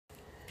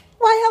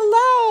Why,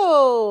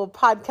 hello,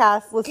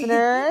 podcast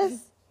listeners.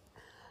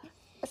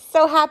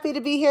 So happy to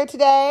be here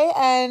today,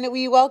 and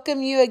we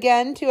welcome you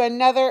again to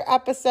another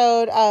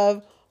episode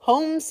of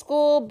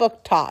Homeschool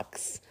Book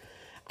Talks.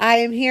 I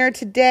am here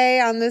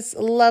today on this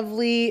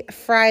lovely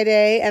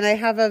Friday, and I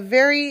have a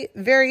very,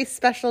 very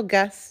special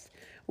guest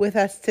with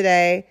us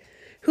today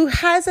who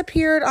has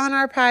appeared on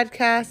our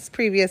podcast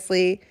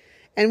previously,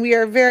 and we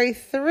are very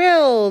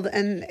thrilled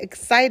and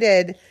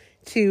excited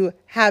to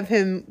have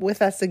him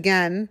with us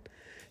again.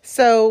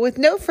 So with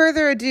no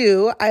further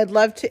ado, I'd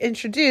love to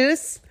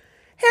introduce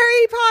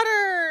Harry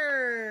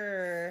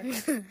Potter.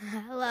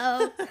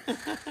 Hello.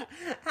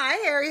 Hi,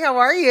 Harry. How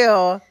are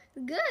you?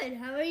 Good.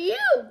 How are you?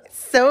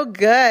 So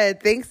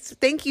good.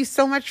 Thank you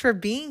so much for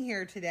being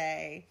here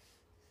today.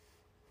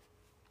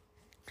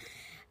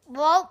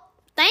 Well,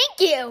 thank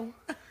you.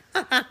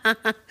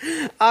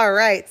 All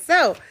right.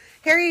 So,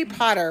 Harry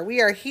Potter, we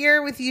are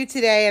here with you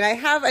today, and I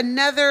have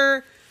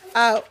another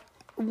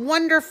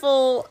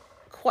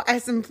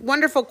some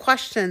wonderful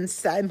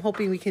questions that I'm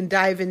hoping we can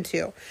dive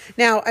into.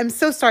 Now, I'm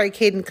so sorry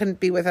Caden couldn't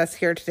be with us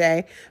here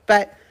today,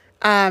 but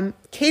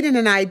Caden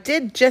and I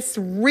did just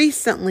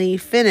recently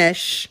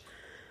finish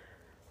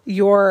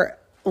your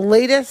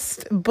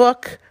latest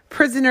book,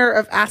 Prisoner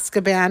of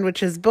Azkaban,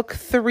 which is book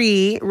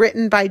 3,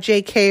 written by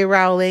J.K.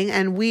 Rowling,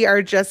 and we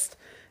just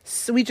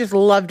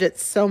loved it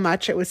so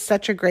much. It was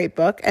such a great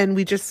book, and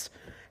we just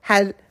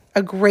had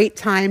a great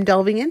time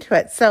delving into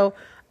it. So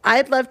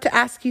I'd love to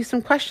ask you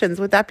some questions.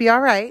 Would that be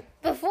all right?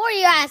 Before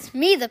you ask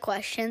me the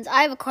questions,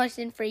 I have a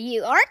question for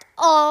you. Aren't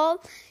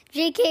all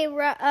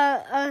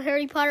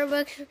Harry Potter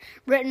books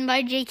written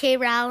by J.K.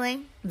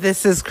 Rowling?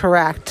 This is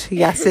correct.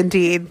 Yes,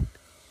 indeed.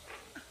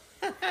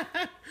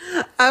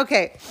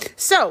 Okay,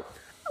 so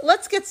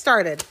let's get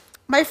started.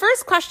 My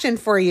first question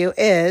for you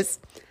is,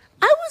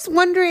 I was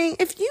wondering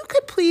if you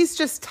could please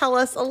just tell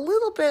us a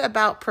little bit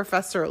about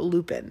Professor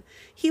Lupin.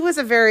 He was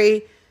a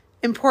very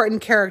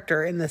important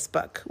character in this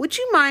book. Would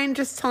you mind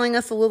just telling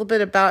us a little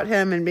bit about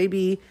him and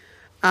maybe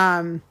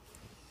how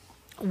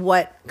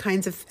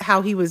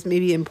he was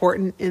maybe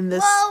important in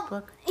this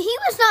book? He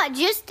was not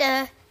just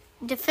a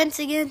Defense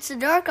Against the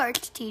Dark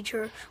Arts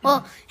teacher.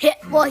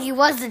 He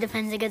was the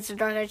Defense Against the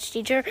Dark Arts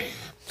teacher.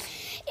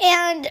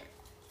 And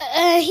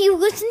he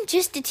wasn't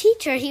just a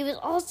teacher. He was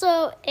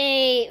also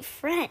a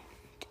friend.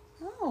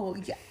 Oh,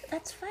 yeah,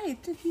 that's right.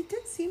 He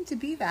did seem to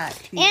be that.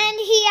 And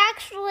he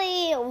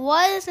actually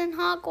was in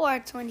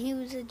Hogwarts when he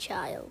was a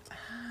child.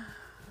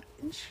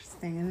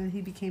 Interesting. And then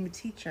he became a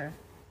teacher.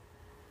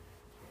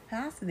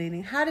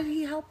 Fascinating. How did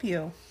he help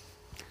you?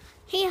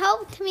 He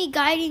helped me,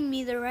 guiding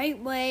me the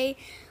right way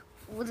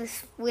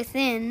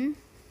within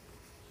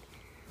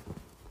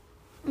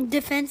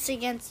Defense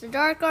Against the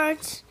Dark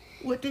Arts.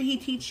 What did he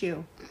teach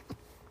you?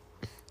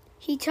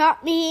 He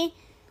taught me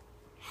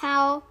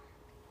how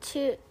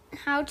to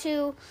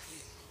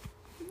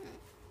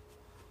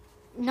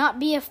not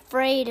be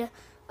afraid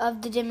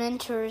of the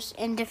Dementors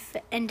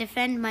and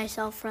defend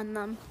myself from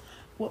them.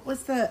 What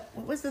was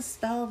the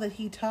spell that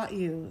he taught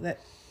you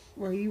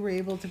where you were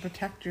able to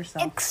protect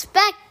yourself?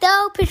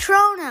 Expecto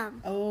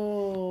Patronum.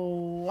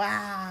 Oh,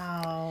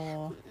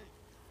 wow.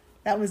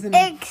 That was an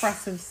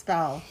impressive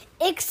spell.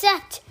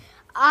 Except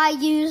I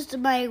used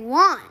my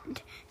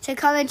wand to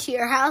come into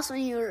your house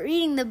when you were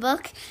reading the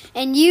book,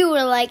 and you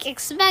were like,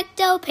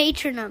 Expecto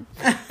Patronum.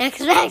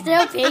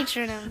 Expecto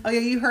Patronum. Oh, yeah,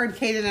 you heard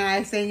Caden and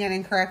I saying it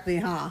incorrectly,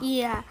 huh?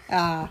 Yeah.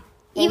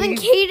 Even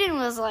Caden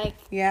was like,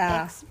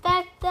 yeah.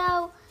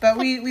 Expecto. But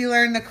we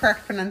learned the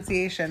correct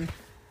pronunciation.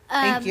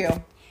 Thank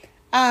you.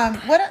 Can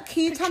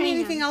you tell me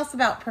anything else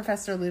about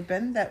Professor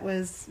Lupin that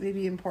was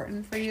maybe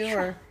important for you?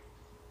 Sure.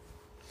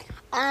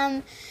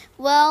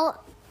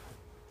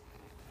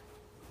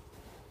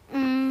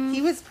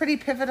 He was pretty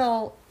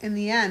pivotal in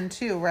the end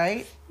too,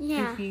 right?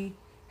 Yeah.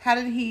 How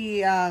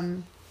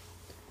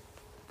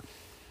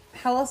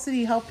else did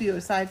he help you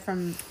aside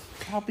from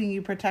helping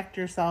you protect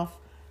yourself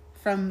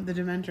from the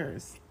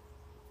Dementors?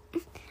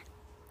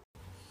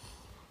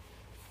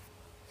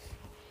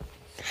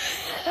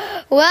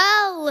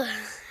 Well,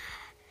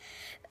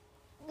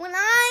 when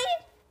I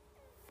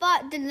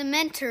fought the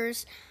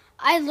Dementors,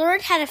 I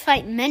learned how to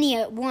fight many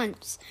at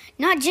once.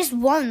 Not just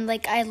one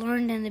like I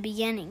learned in the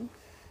beginning.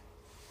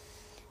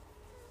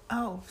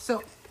 Oh,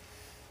 so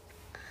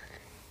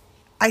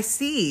I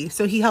see.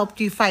 So he helped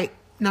you fight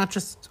not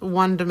just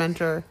one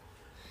Dementor,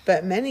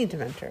 but many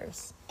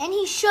Dementors. And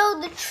he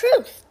showed the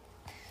truth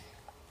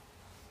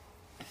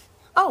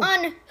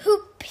on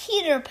who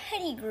Peter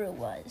Pettigrew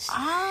was.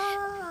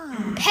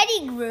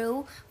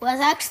 Pettigrew was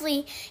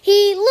actually,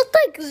 he looked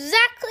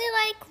exactly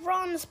like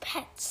Ron's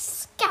pet,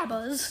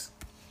 Scabbers.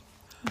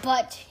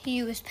 But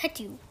he was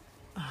Pettigrew.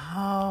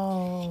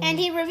 Oh. And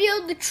he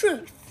revealed the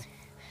truth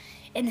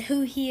and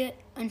who he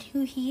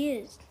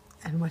is.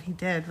 And what he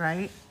did,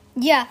 right?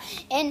 Yeah,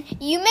 and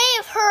you may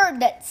have heard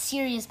that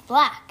Sirius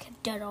Black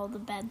did all the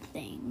bad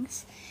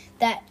things.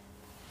 That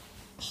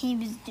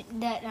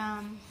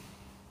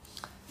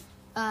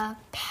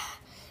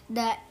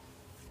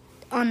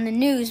on the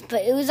news,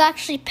 but it was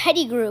actually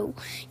Pettigrew.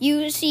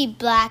 You see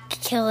Black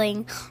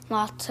killing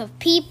lots of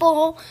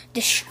people,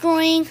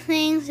 destroying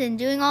things, and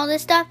doing all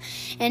this stuff,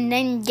 and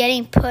then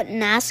getting put in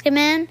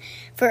Azkaban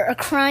for a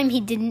crime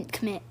he didn't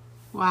commit.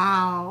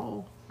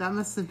 Wow. That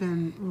must have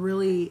been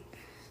really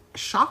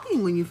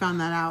shocking when you found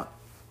that out.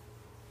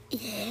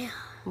 Yeah.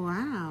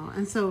 Wow.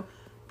 And so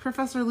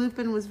Professor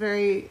Lupin was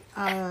very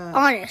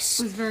honest.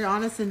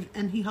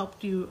 And he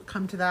helped you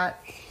come to that.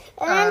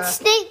 And then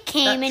Snape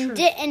came and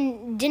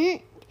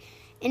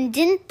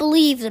didn't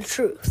believe the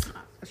truth.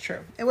 That's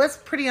true. It was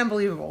pretty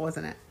unbelievable,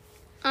 wasn't it?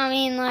 I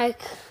mean,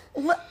 like,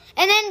 what?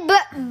 And then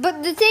but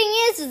the thing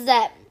is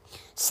that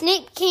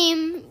Snape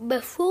came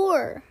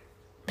before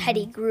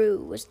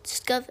Pettigrew was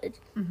discovered.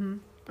 Mm-hmm.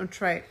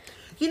 That's right.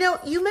 You know,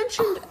 you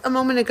mentioned a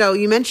moment ago,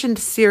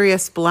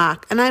 Sirius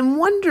Black, and I'm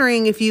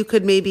wondering if you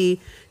could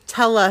maybe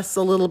tell us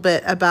a little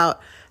bit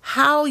about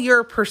how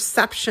your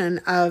perception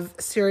of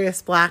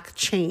Sirius Black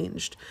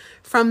changed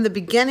from the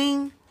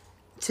beginning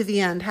to the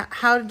end.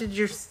 How did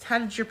your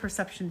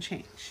perception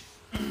change?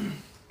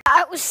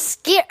 I was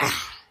scared.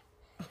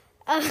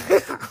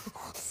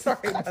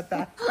 Sorry about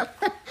that.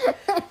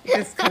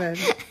 Just kidding.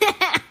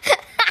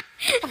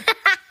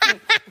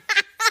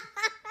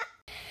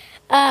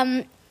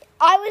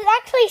 I was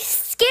actually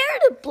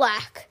scared of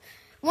Black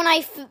when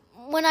I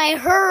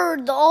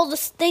heard all the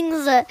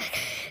things that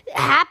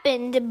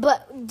happened,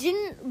 but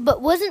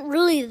wasn't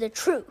really the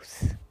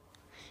truth.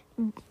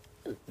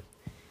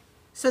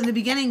 So in the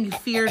beginning, you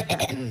feared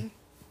him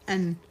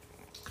and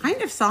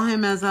kind of saw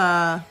him as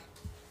a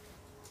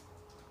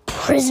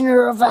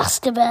prisoner of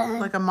Azkaban,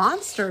 like a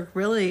monster,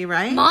 really,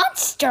 right?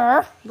 Monster,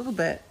 a little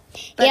bit.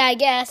 But, yeah, I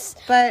guess.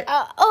 But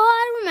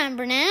I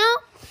remember now.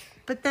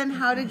 But then,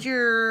 how did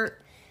your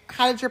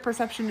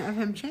perception of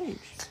him change?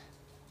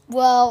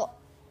 Well,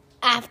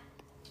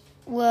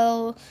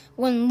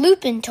 when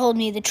Lupin told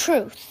me the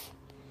truth,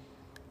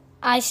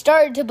 I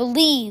started to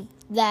believe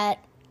that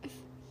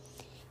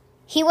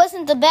he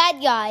wasn't the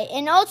bad guy,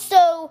 and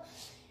also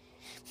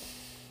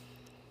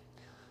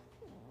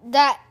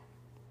that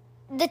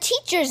the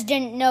teachers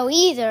didn't know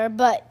either,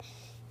 but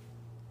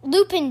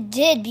Lupin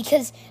did,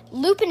 because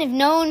Lupin had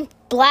known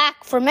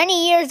Black for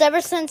many years,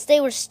 ever since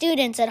they were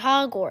students at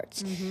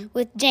Hogwarts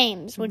with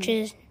James, which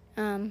is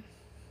no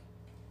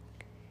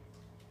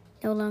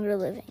longer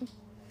living.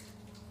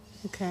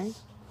 Okay.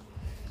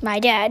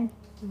 My dad.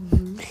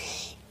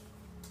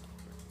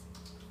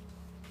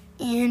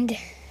 And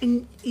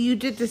you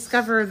did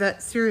discover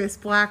that Sirius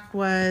Black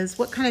was...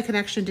 What kind of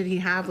connection did he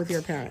have with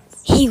your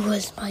parents? He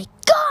was my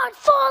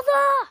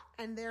godfather!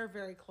 And they're a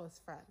very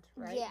close friend,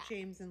 right? Yeah.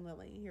 James and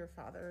Lily, your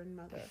father and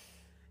mother.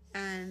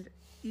 And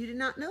you did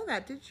not know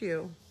that, did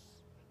you?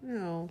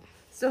 No.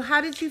 So how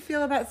did you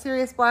feel about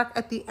Sirius Black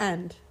at the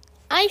end?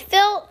 I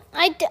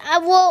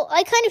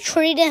kind of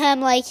treated him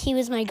like he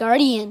was my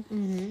guardian.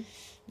 Mm-hmm.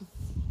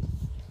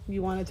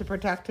 You wanted to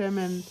protect him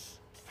and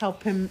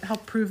help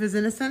prove his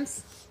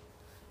innocence?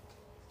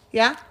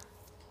 Yeah?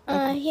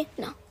 Okay. Yeah,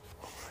 no.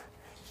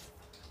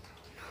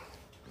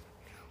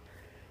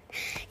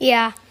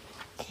 Yeah.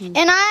 And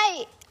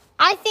I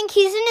think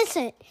he's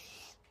innocent.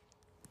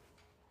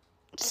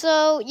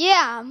 So,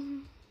 yeah.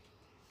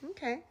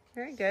 Okay,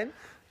 very good.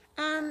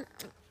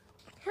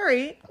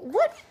 Harry,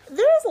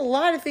 there's a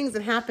lot of things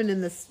that happened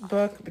in this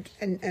book,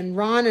 and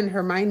Ron and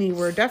Hermione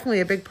were definitely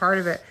a big part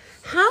of it.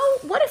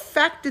 What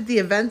effect did the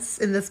events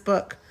in this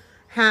book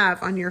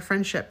have on your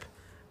friendship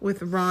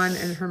with Ron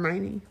and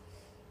Hermione?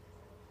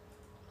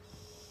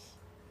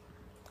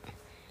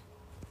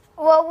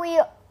 Well,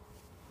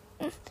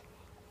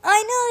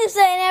 I noticed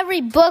that in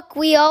every book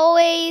we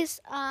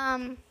always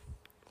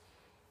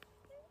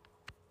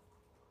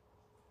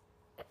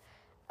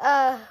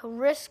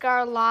risk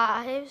our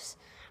lives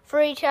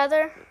for each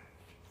other,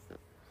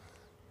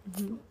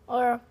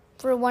 or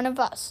for one of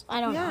us. I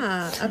don't know.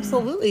 Yeah,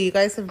 absolutely. You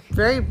guys have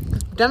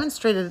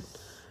demonstrated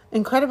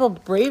incredible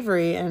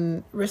bravery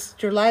and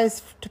risked your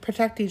lives to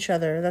protect each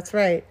other. That's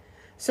right.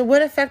 So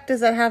what effect does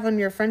that have on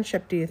your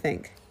friendship, do you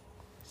think?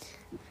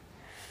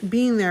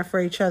 Being there for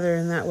each other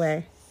in that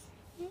way.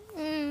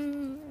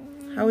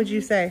 How would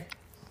you say?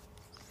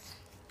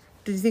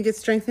 Do you think it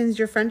strengthens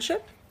your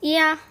friendship?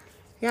 Yeah.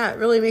 Yeah, it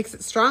really makes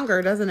it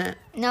stronger, doesn't it?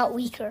 Not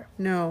weaker.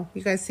 No,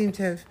 you guys seem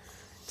to have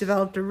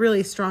developed a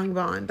really strong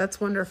bond.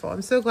 That's wonderful.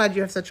 I'm so glad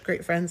you have such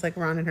great friends like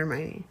Ron and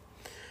Hermione.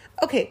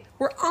 Okay,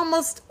 we're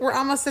almost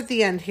at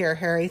the end here,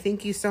 Harry.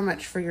 Thank you so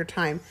much for your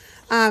time.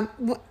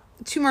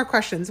 2 more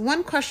questions.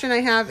 One question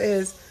I have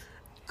is,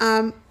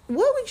 what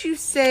would you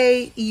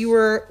say you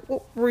were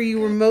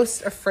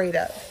most afraid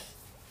of?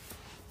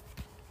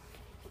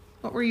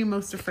 What were you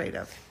most afraid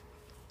of?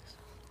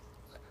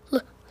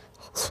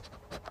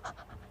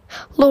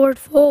 Lord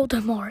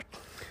Voldemort.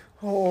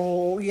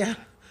 Oh, yeah.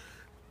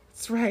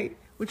 That's right.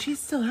 Which he's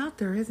still out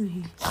there, isn't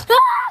he?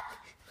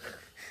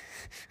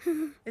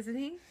 Isn't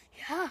he?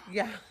 Yeah.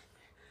 Yeah.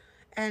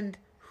 And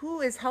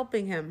who is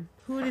helping him?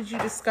 Who did you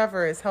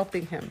discover is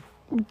helping him?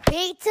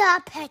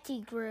 Beta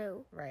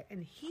Pettigrew. Right.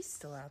 And he's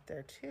still out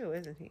there too,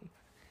 isn't he?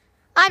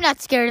 I'm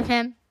not scared of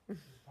him.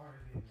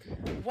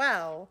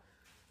 Well,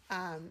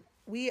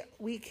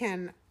 we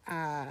can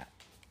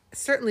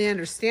certainly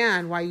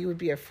understand why you would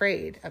be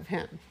afraid of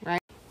him,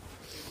 right?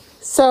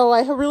 So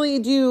I really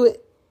do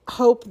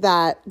hope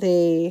that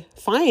they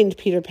find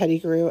Peter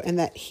Pettigrew and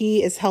that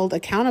he is held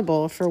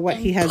accountable for what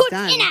he has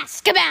done. Put in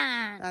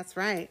Azkaban! That's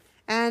right.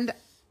 And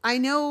I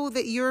know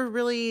that you're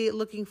really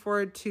looking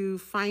forward to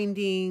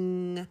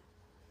finding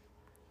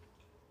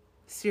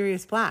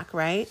Sirius Black,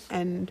 right?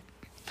 And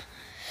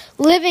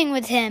living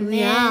with him.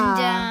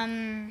 Yeah.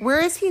 And where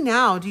is he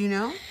now? Do you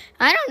know?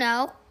 I don't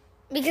know.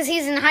 Because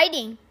he's in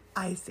hiding.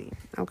 I see.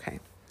 Okay.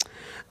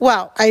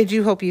 Well, I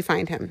do hope you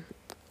find him.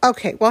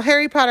 Okay. Well,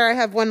 Harry Potter, I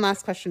have one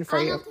last question for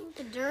you. I don't think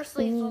the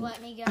Dursleys will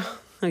let me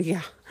go.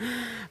 Yeah.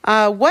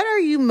 What are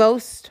you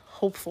most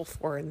hopeful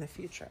for in the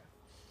future?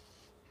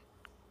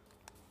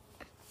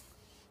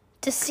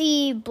 To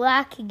see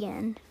Black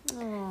again.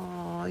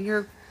 Oh,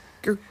 your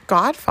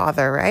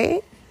godfather,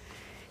 right?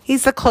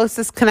 He's the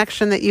closest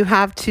connection that you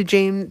have to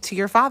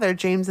your father,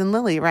 James and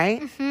Lily,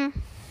 right? Mm-hmm.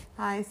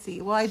 I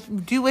see. Well, I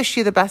do wish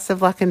you the best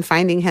of luck in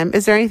finding him.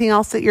 Is there anything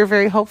else that you're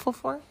very hopeful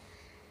for?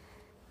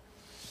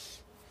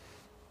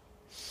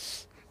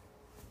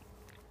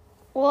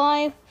 Well,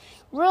 I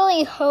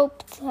really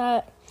hope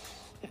that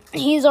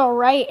he's all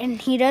right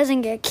and he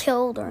doesn't get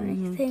killed or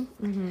anything.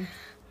 Mm-hmm.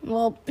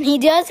 Well, he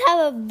does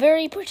have a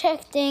very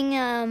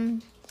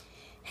protecting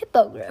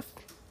hippogriff.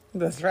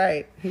 That's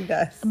right. He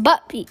does.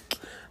 Buckbeak.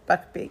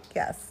 Buckbeak,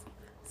 yes.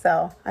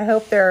 So I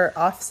hope they're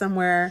off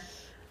somewhere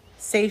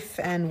safe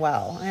and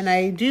well. And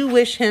I do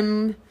wish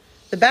him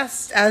the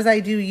best, as I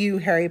do you,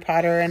 Harry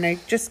Potter. And I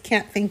just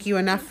can't thank you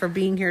enough for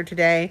being here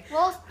today.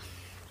 Well,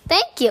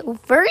 thank you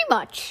very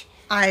much.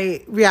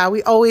 We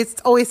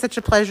always such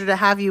a pleasure to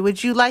have you.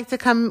 Would you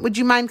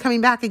mind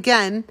coming back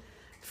again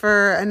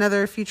for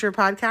another future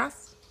podcast?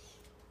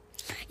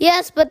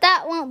 Yes, but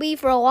that won't be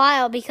for a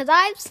while because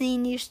I've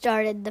seen you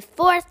started the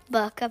 4th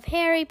book of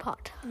Harry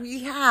Potter.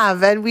 We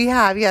have,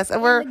 yes.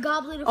 And we're the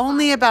Goblet of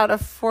only Fire. about a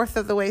fourth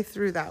of the way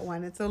through that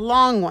one. It's a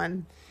long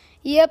one.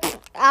 Yep,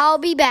 I'll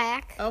be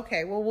back.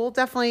 Okay, well, we'll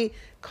definitely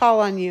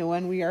call on you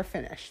when we are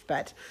finished.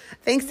 But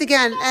thanks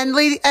again.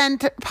 And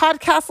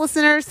podcast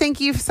listeners, thank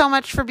you so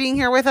much for being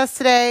here with us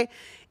today.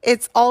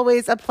 It's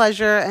always a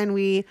pleasure, and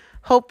we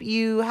hope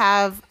you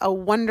have a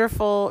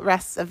wonderful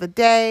rest of the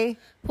day.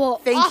 Well,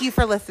 Thank you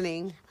for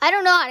listening. I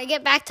don't know how to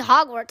get back to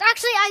Hogwarts.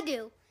 Actually, I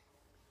do.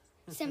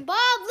 St. Bob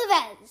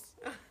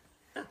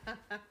Levez.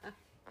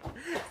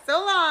 So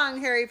long,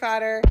 Harry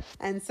Potter,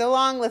 and so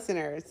long,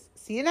 listeners.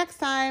 See you next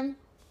time.